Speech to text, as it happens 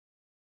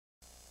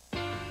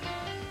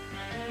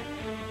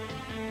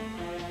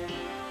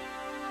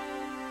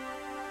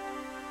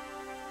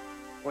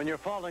When you're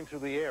falling through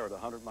the air at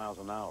 100 miles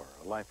an hour,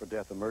 a life or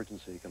death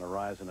emergency can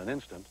arise in an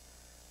instant,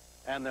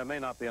 and there may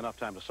not be enough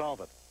time to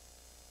solve it.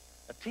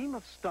 A team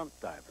of stunt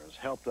divers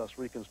helped us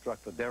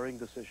reconstruct the daring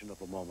decision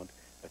of a moment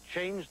that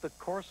changed the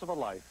course of a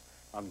life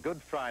on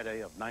Good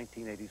Friday of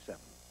 1987.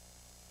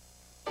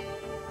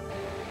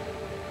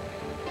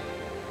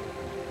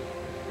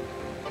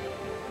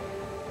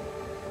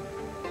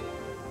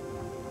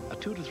 A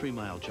 2 to 3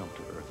 mile jump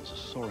to Earth is a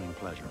soaring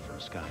pleasure for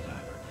a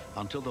skydiver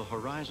until the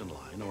horizon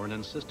line or an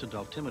insistent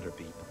altimeter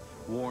beep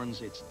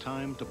warns it's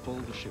time to pull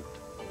the chute.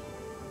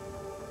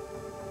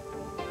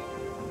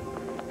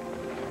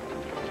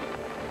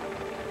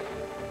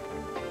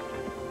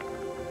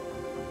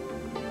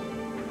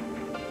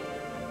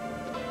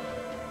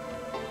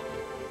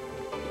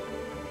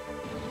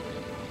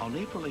 On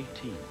April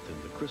 18th,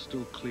 in the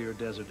crystal clear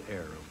desert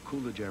air of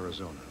Coolidge,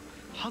 Arizona,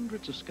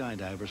 hundreds of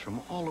skydivers from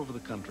all over the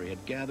country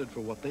had gathered for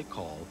what they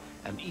call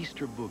an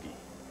Easter boogie.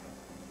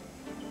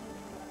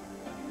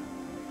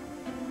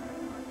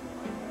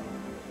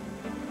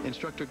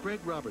 Instructor Greg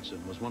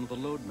Robertson was one of the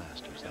load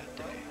masters that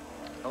day.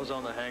 I was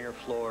on the hangar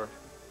floor,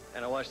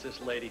 and I watched this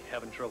lady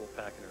having trouble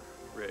packing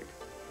her rig.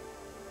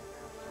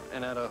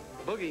 And at a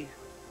boogie,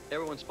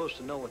 everyone's supposed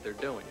to know what they're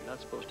doing. You're not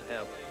supposed to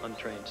have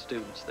untrained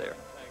students there.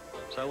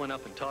 So I went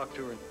up and talked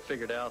to her and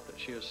figured out that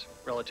she was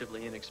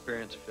relatively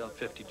inexperienced, about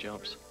 50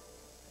 jumps.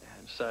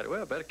 And decided,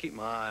 well, I better keep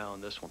my eye on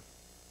this one.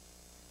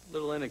 A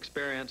little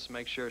inexperienced,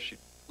 make sure she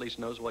at least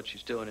knows what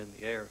she's doing in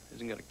the air,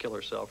 isn't going to kill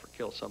herself or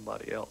kill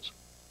somebody else.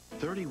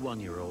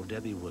 31-year-old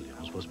Debbie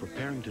Williams was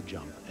preparing to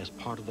jump as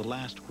part of the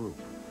last group,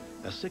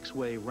 a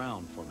six-way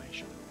round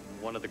formation.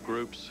 One of the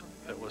groups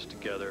that was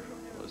together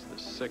was the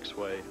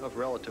six-way of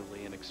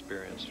relatively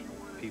inexperienced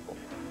people.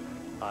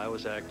 I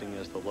was acting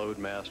as the load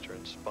master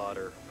and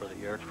spotter for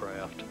the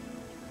aircraft.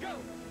 Go!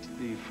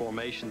 The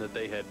formation that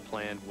they had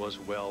planned was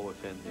well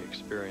within the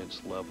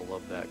experience level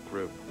of that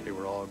group. They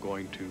were all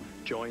going to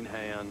join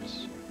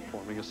hands,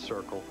 forming a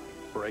circle,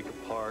 break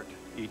apart,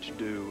 each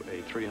do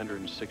a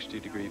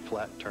 360-degree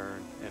flat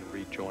turn, and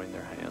rejoin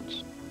their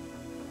hands.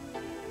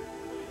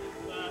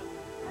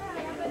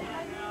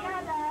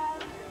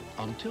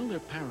 Until their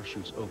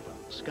parachutes open,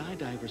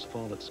 skydivers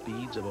fall at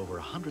speeds of over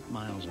 100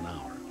 miles an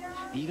hour.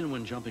 Even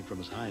when jumping from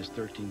as high as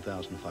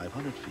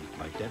 13,500 feet,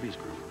 like Debbie's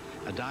group,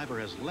 a diver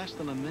has less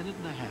than a minute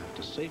and a half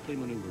to safely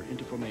maneuver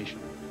into formation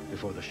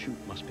before the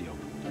chute must be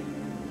opened.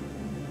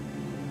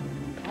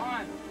 Come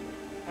on.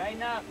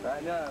 Tighten up.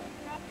 Tighten up.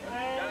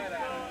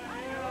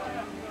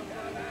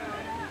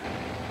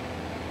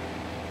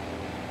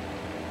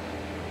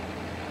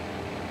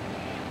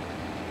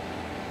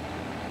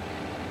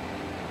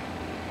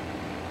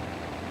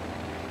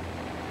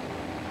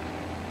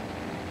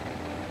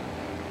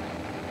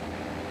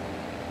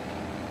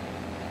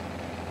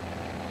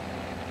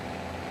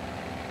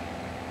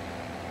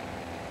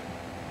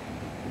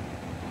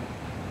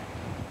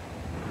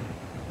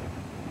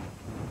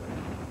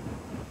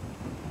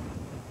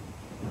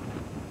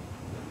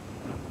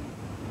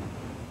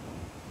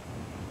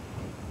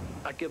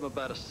 I give them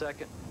about a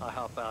second, I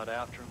hop out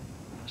after them,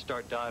 I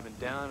start diving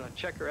down, and I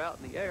check her out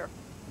in the air.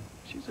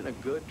 She's in a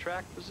good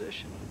track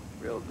position,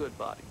 real good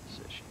body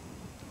position.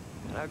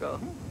 And I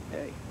go,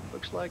 hey,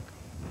 looks like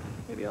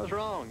maybe I was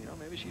wrong, you know,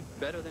 maybe she's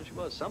better than she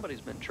was.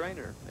 Somebody's been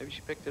training her, maybe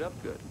she picked it up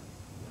good.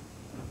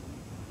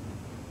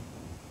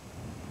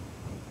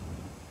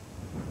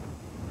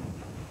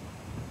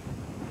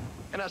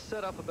 And I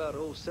set up about,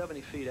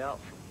 70 feet out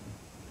from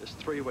this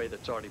three-way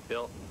that's already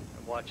built.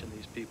 I'm watching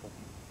these people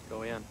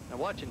go in. And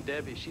watching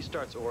Debbie, she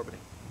starts orbiting.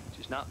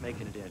 She's not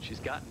making it in. She's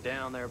gotten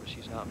down there, but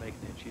she's not making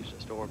it in. She's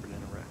just orbiting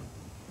around.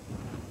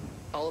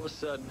 All of a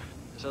sudden,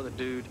 this other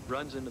dude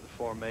runs into the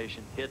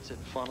formation, hits it,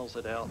 funnels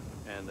it out,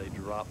 and they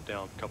drop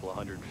down a couple of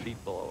 100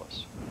 feet below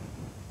us.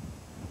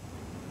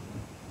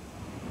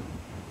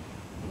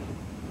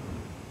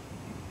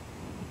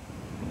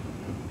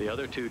 The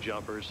other two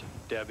jumpers,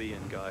 Debbie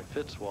and Guy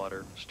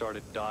Fitzwater,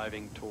 started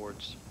diving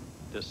towards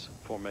this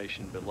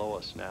formation below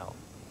us now.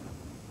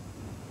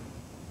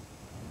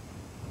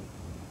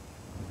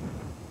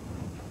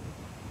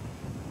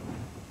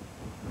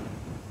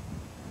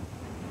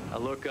 I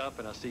look up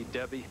and I see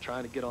Debbie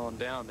trying to get on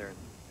down there,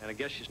 and I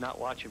guess she's not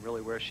watching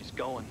really where she's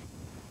going.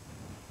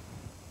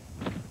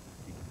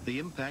 The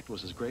impact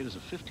was as great as a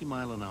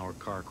 50-mile-an-hour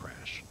car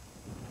crash.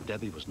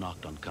 Debbie was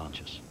knocked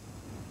unconscious.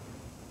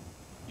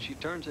 She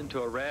turns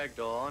into a rag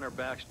doll on her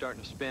back,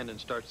 starting to spin, and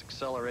starts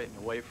accelerating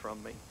away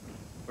from me.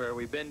 Where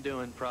we've been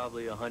doing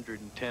probably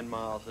 110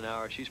 miles an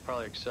hour, she's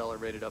probably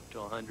accelerated up to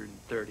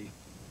 130.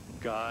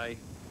 Guy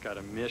got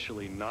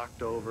initially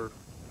knocked over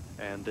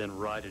and then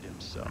righted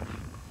himself.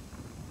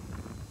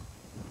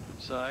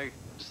 So I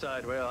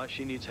decide, well,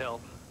 she needs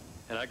help,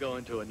 and I go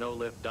into a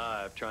no-lift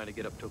dive trying to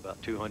get up to about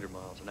 200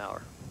 miles an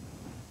hour.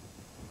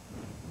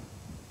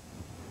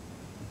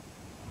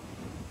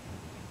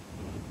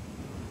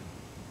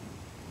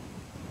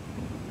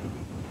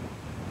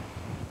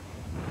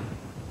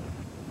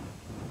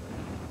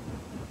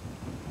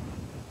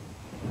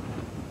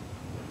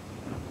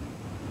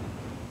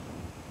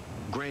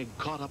 Greg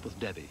caught up with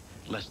Debbie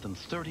less than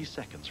 30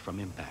 seconds from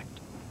impact.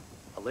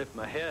 I lift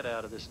my head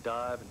out of this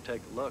dive and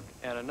take a look,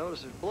 and I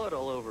notice there's blood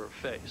all over her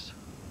face.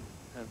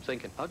 I'm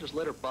thinking, I'll just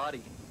let her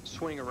body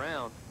swing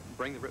around and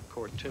bring the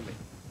ripcord to me.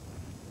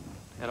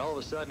 And all of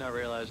a sudden, I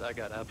realize I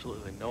got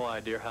absolutely no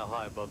idea how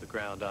high above the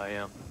ground I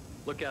am.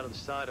 Look out of the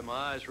side of my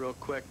eyes real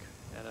quick,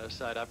 and I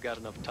decide I've got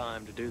enough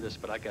time to do this,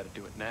 but I got to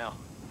do it now.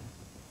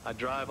 I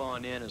drive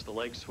on in as the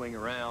legs swing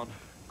around,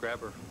 grab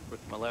her with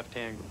my left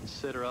hand, and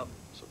sit her up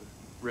so the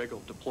rig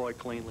will deploy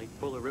cleanly,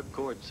 pull the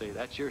ripcord and say,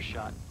 that's your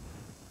shot.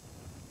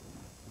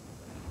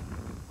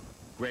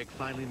 Greg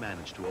finally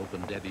managed to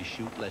open Debbie's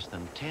chute less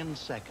than 10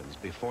 seconds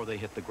before they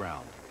hit the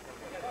ground.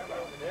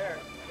 Over there.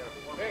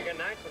 Very good,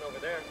 nice one over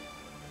there.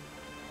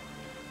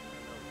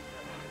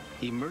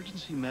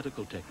 Emergency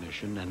medical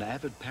technician and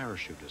avid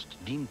parachutist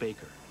Dean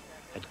Baker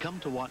had come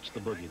to watch the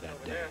boogie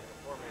that day.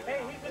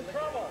 Hey, he's in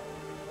trouble.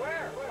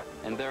 Where?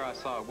 And there I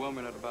saw a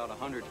woman at about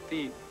 100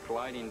 feet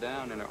gliding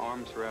down, and her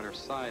arms were at her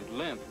side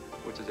limp,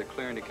 which is a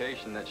clear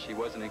indication that she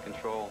wasn't in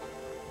control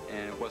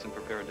and wasn't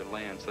prepared to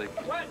land. So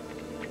What?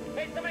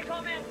 Hey, somebody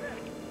call me.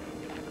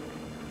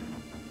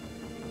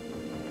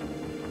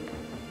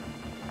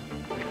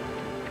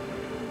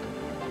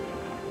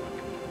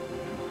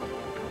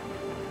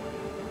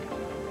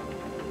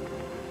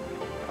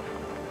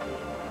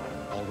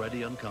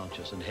 Already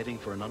unconscious and heading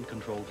for an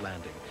uncontrolled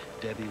landing,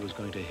 Debbie was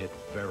going to hit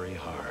very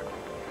hard.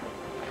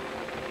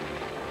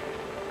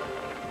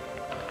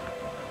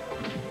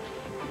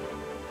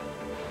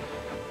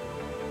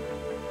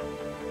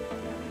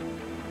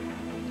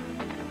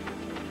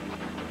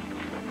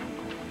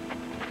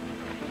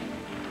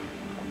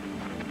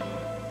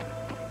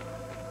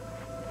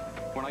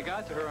 when I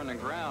got to her on the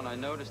ground, I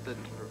noticed that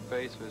her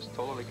face was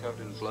totally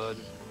covered in blood,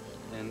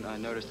 and I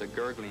noticed a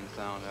gurgling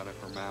sound out of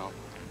her mouth.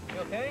 You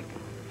okay?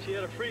 She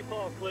had a free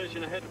fall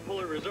collision. I had to pull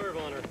her reserve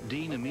on her.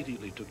 Dean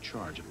immediately took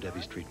charge of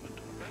Debbie's treatment.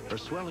 Her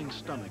swelling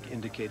stomach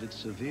indicated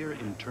severe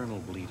internal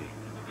bleeding.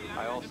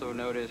 I also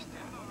noticed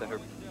that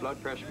her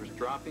blood pressure was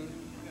dropping,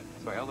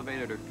 so I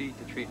elevated her feet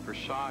to treat for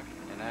shock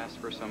and asked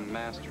for some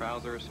mask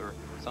trousers or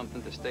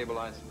something to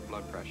stabilize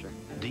blood pressure.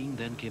 Dean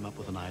then came up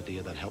with an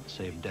idea that helped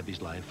save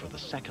Debbie's life for the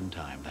second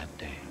time that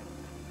day.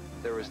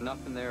 There was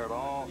nothing there at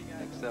all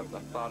except a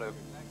thought of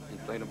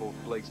inflatable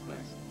leg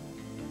splints.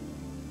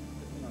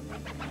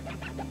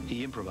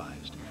 He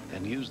improvised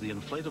and used the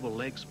inflatable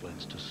leg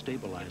splints to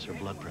stabilize her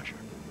blood pressure.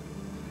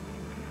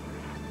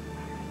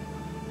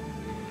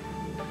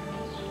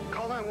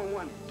 Call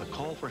 911. The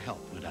call for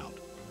help went out.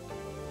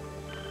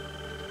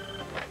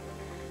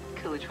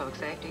 Coolidge Public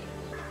Safety.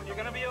 You're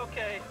gonna be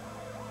okay.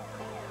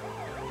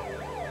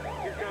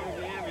 Here comes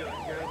the ambulance,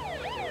 guys.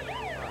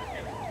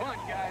 Come on,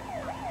 guys.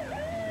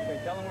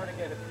 Okay, tell them where to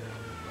get it.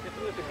 Get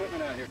some of this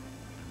equipment out here.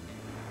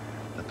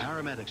 The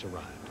paramedics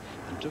arrived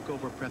and took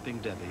over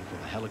prepping Debbie for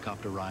the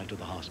helicopter ride to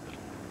the hospital.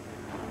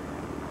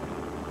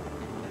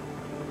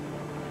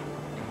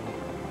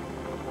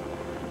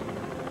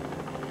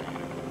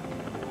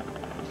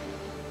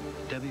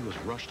 Debbie was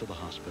rushed to the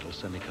hospital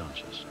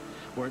semi-conscious,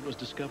 where it was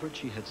discovered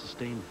she had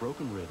sustained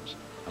broken ribs,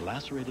 a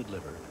lacerated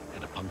liver,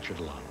 and a punctured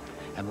lung,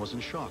 and was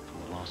in shock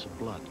from the loss of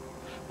blood.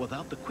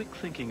 Without the quick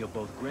thinking of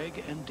both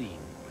Greg and Dean,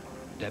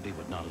 Debbie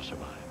would not have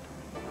survived.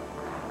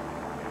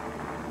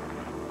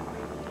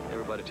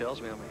 Everybody tells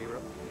me I'm a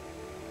hero.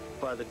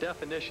 By the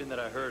definition that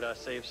I heard, I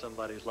saved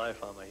somebody's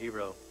life, I'm a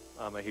hero.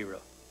 I'm a hero.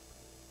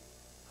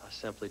 I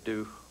simply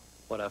do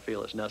what I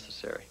feel is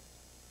necessary.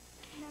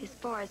 As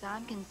far as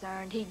I'm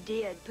concerned, he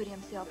did put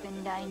himself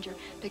in danger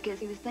because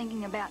he was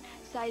thinking about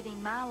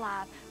saving my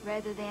life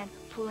rather than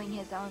pulling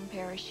his own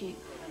parachute.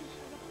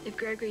 If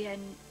Gregory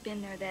hadn't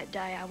been there that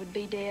day, I would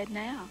be dead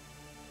now.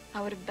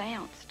 I would have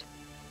bounced.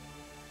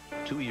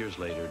 2 years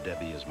later,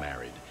 Debbie is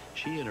married.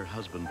 She and her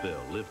husband,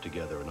 Bill, live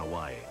together in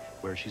Hawaii,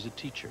 where she's a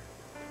teacher.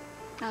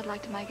 I'd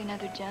like to make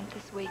another jump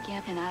this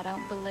weekend, and I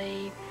don't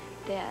believe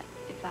that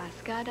if I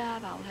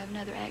skydive, I'll have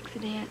another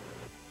accident.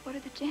 What are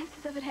the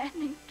chances of it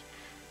happening,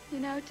 you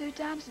know, 2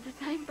 times to the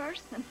same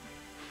person?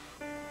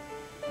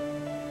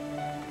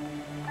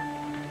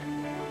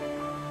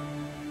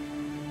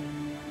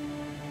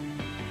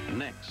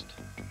 Next.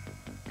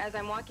 As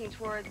I'm walking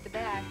towards the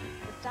back,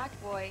 the stock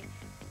boy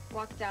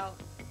walks out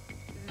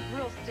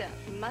real stiff.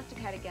 He must have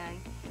had a gun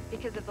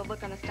because of the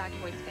look on the stock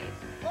boy's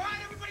face. All right,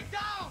 everybody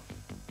down!